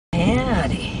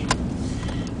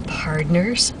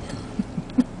partners.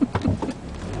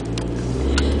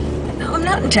 No, I'm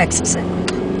not in Texas anymore,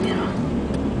 you know.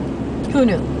 Who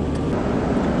knew?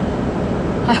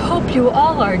 I hope you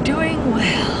all are doing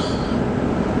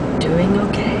well. Doing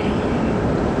okay.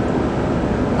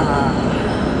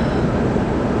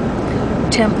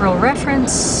 Temporal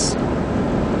reference.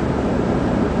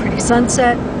 Pretty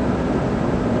sunset.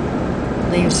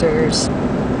 Leaves are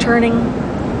turning.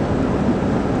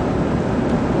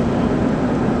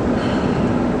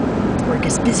 Work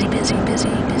is busy. And busy.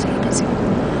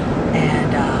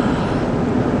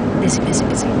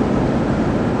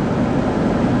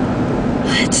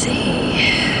 Let's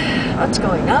see. What's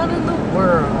going on in the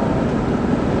world?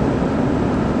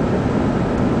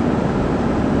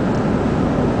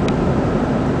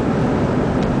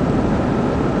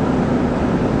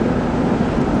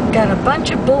 Got a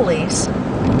bunch of bullies who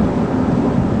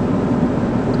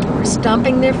are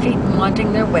stomping their feet and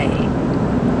wanting their way.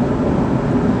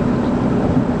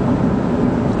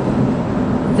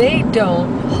 They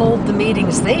don't hold the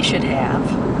meetings they should have.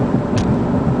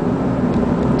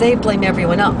 They blame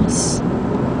everyone else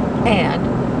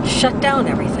and shut down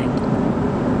everything.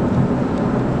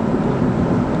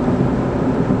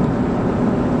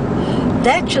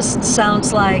 That just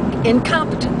sounds like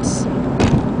incompetence.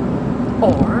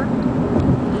 Or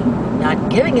not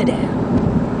giving a damn.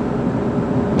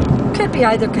 Could be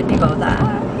either, could be both.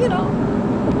 You know.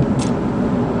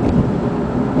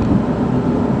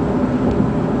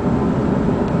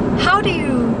 How do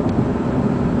you,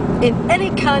 in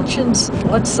any conscience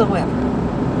whatsoever,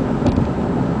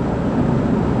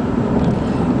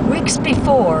 weeks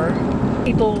before,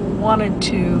 people wanted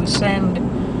to send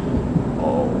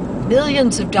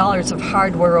millions of dollars of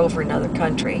hardware over another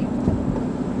country.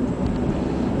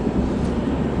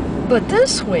 But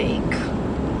this week,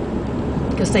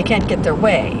 because they can't get their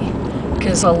way,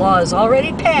 because a law is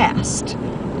already passed,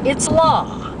 it's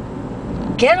law.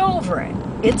 Get over it.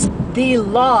 It's the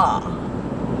law.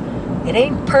 It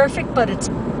ain't perfect, but it's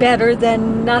better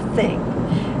than nothing.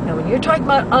 And when you're talking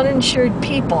about uninsured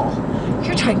people,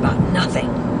 you're talking about nothing.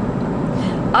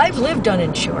 I've lived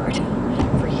uninsured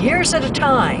for years at a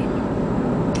time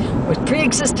with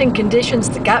pre-existing conditions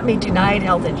that got me denied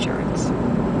health insurance.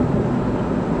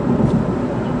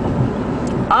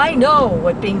 I know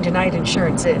what being denied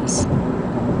insurance is.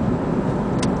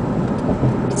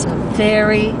 It's a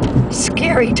very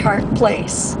scary, dark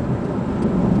place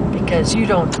because you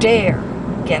don't dare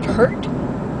get hurt.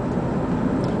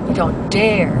 You don't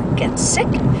dare get sick.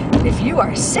 And if you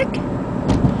are sick,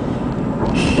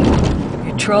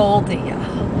 you troll the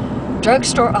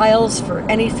drugstore aisles for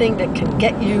anything that can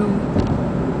get you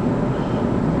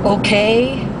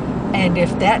okay. And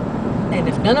if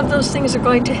none of those things are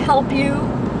going to help you,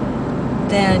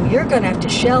 then you're going to have to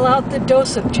shell out the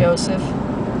dose of Joseph.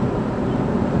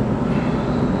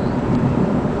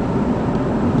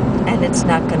 And it's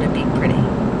not going to be pretty.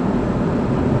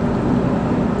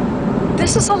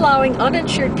 This is allowing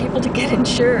uninsured people to get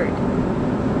insured.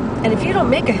 And if you don't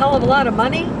make a hell of a lot of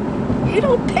money, you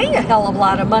don't pay a hell of a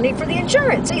lot of money for the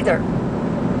insurance either.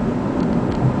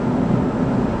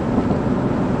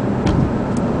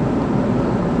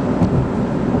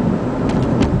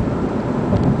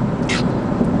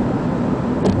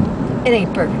 It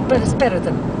ain't perfect, but it's better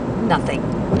than nothing.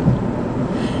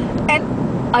 And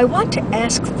I want to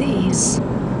ask these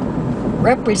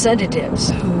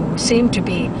representatives who seem to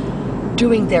be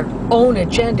doing their own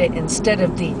agenda instead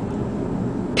of the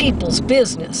people's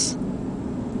business.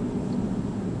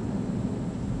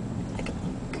 I could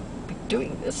be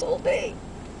doing this all day.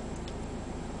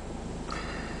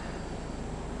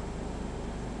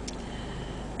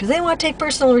 Do they want to take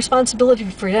personal responsibility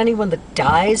for anyone that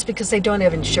dies because they don't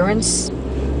have insurance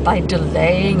by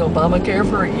delaying Obamacare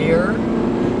for a year?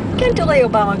 You can't delay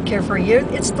Obamacare for a year.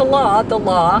 It's the law, the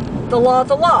law, the law,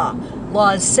 the law.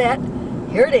 Law is set.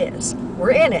 Here it is.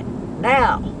 We're in it.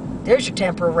 Now, there's your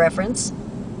temporal reference.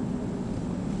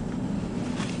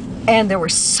 And there were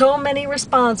so many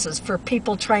responses for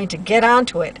people trying to get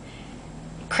onto it.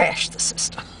 Crashed the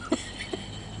system.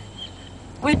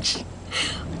 Which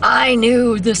I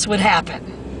knew this would happen.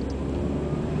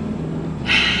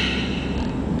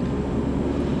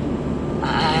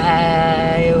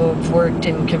 I've worked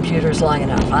in computers long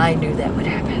enough. I knew that would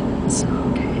happen. So,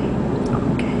 okay.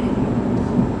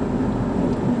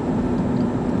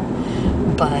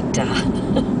 But,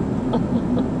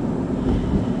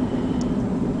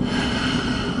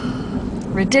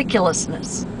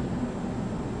 ridiculousness.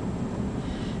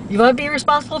 You want to be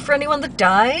responsible for anyone that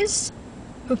dies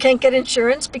who can't get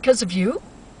insurance because of you?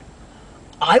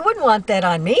 I wouldn't want that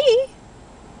on me.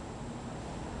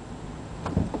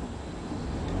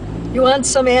 You want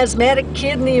some asthmatic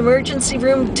kid in the emergency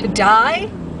room to die?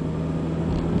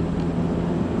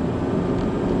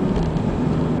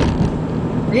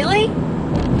 Really?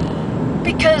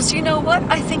 Because you know what?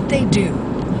 I think they do.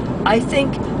 I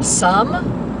think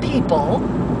some people,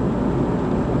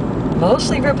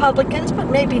 mostly Republicans, but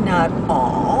maybe not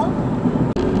all.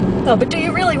 No, but do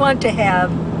you really want to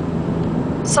have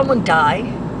someone die?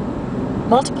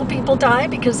 Multiple people die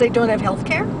because they don't have health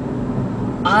care?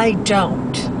 I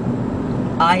don't.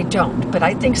 But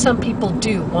I think some people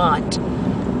do want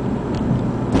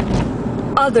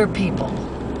other people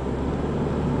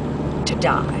to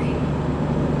die.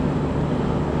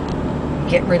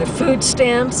 Get rid of food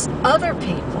stamps, other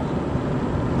people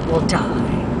will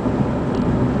die.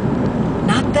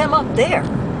 Not them up there.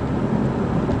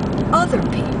 Other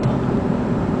people.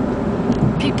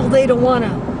 People they don't want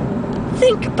to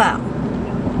think about,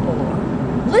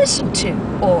 or listen to,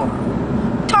 or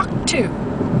talk to.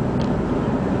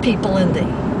 People in the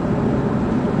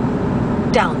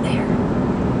down there.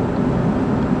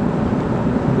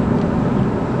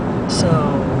 So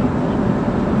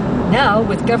now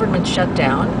with government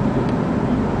shutdown,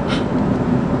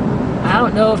 I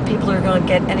don't know if people are going to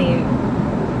get any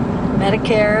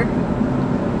Medicare,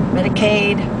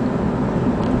 Medicaid,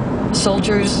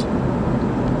 soldiers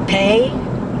pay.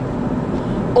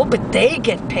 Oh, but they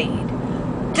get paid.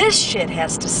 This shit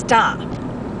has to stop.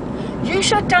 You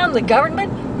shut down the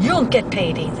government, you don't get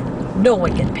paid either. No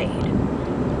one get paid.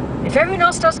 If everyone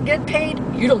else doesn't get paid,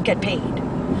 you don't get paid.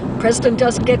 President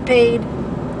doesn't get paid.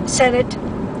 Senate,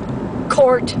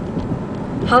 court,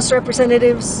 House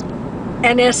Representatives,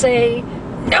 NSA,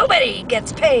 nobody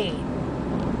gets paid.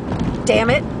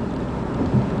 Damn it.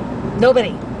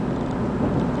 Nobody.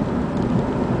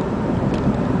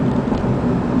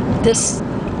 This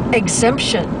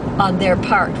exemption on their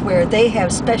part, where they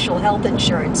have special health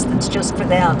insurance that's just for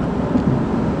them.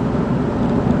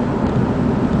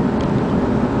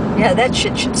 Yeah, that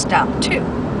shit should stop too.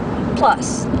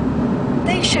 Plus,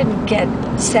 they shouldn't get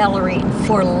salary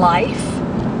for life.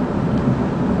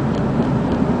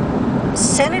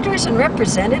 Senators and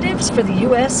representatives for the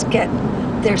U.S. get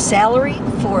their salary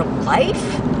for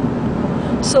life.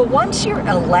 So once you're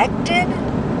elected,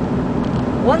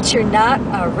 once you're not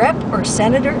a rep or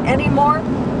senator anymore,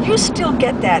 you still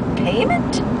get that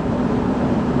payment?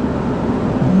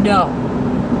 No.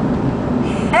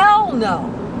 Hell no.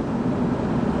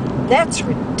 That's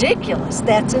ridiculous.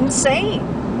 That's insane.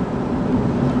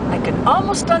 I can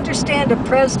almost understand a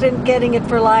president getting it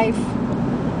for life,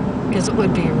 because it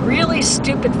would be really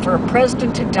stupid for a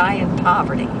president to die in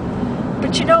poverty.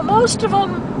 But you know, most of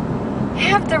them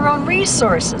have their own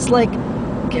resources, like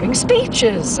giving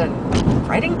speeches and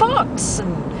writing books,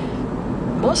 and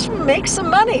most of them make some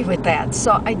money with that.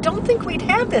 So I don't think we'd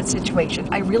have that situation.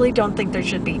 I really don't think there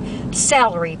should be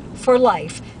salary for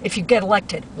life if you get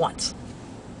elected once.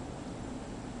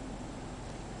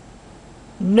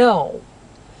 No.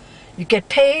 You get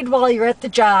paid while you're at the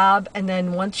job, and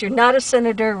then once you're not a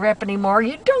senator or rep anymore,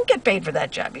 you don't get paid for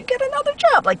that job. You get another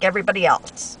job like everybody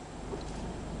else.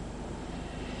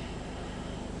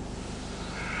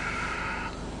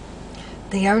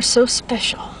 They are so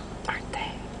special, aren't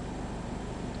they?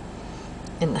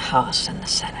 In the House and the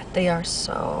Senate. They are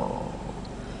so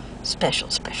special.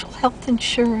 Special health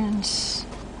insurance.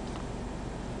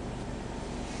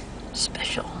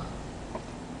 Special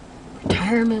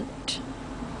retirement.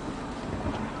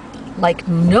 Like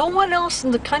no one else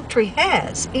in the country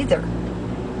has either.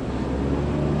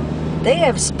 They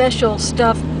have special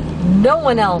stuff no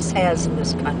one else has in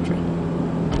this country.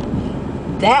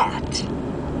 That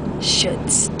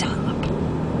should stop.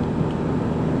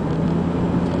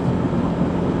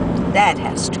 That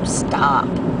has to stop.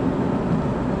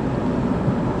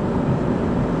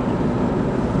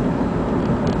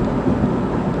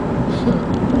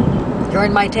 You're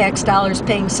in my tax dollars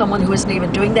paying someone who isn't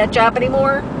even doing that job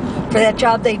anymore for that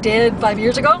job they did 5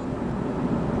 years ago?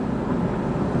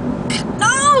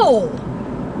 No!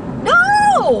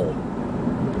 No!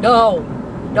 No!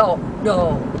 No!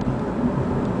 No!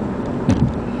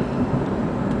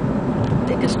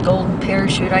 Biggest golden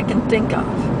parachute I can think of.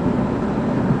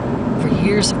 For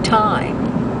years of time.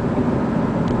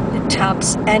 It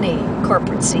tops any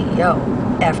corporate CEO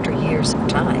after years of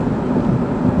time.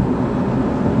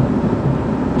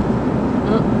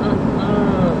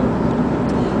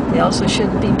 They also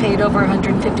shouldn't be paid over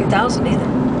 $150,000 either.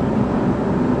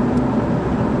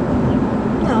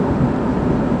 No.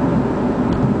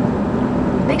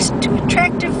 Makes it too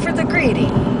attractive for the greedy,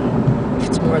 if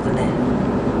it's more than that.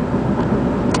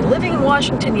 Living in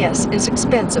Washington, yes, is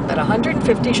expensive, but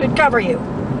 $150 should cover you.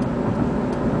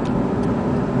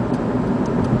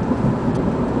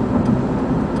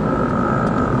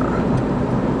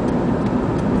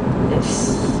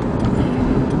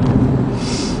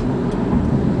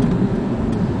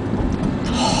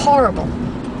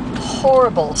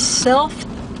 horrible,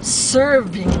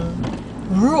 self-serving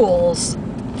rules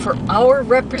for our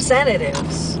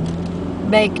representatives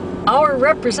make our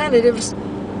representatives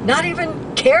not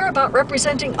even care about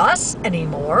representing us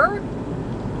anymore.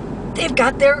 They've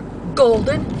got their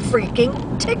golden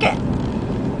freaking ticket.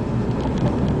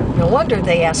 No wonder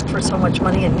they ask for so much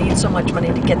money and need so much money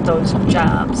to get those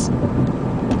jobs.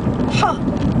 Huh.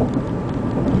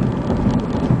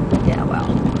 Yeah, well.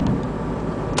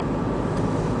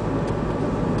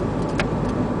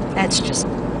 That's just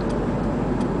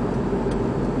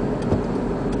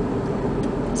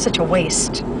such a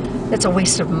waste. That's a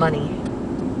waste of money.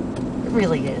 It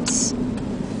really is.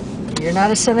 You're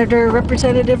not a senator or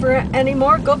representative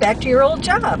anymore, go back to your old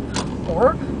job.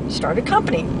 Or start a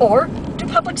company. Or do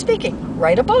public speaking.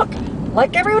 Write a book,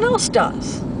 like everyone else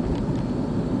does.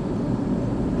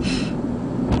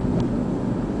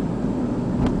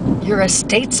 You're a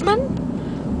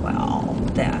statesman? Well,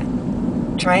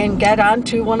 then try and get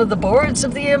onto one of the boards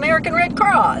of the American Red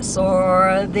Cross or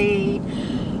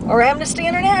Amnesty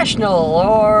International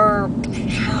or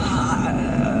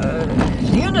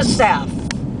UNICEF.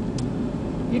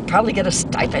 You'd probably get a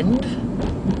stipend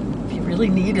if you really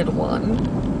needed one.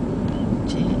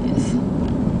 Jeez.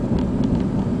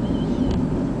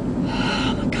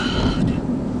 Oh my God.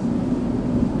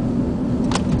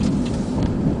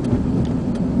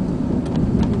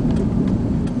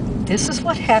 This is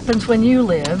what happens when you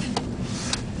live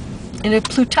in a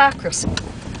plutocracy.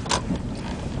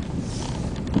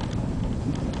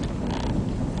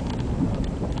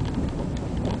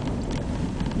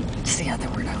 What's the other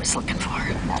word I was looking for?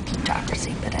 Not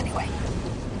plutocracy, but anyway.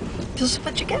 This is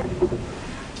what you get.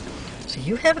 So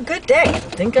you have a good day.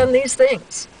 Think on these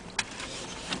things.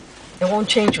 It won't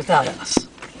change without us.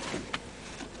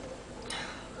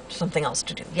 Something else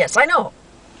to do. Yes, I know.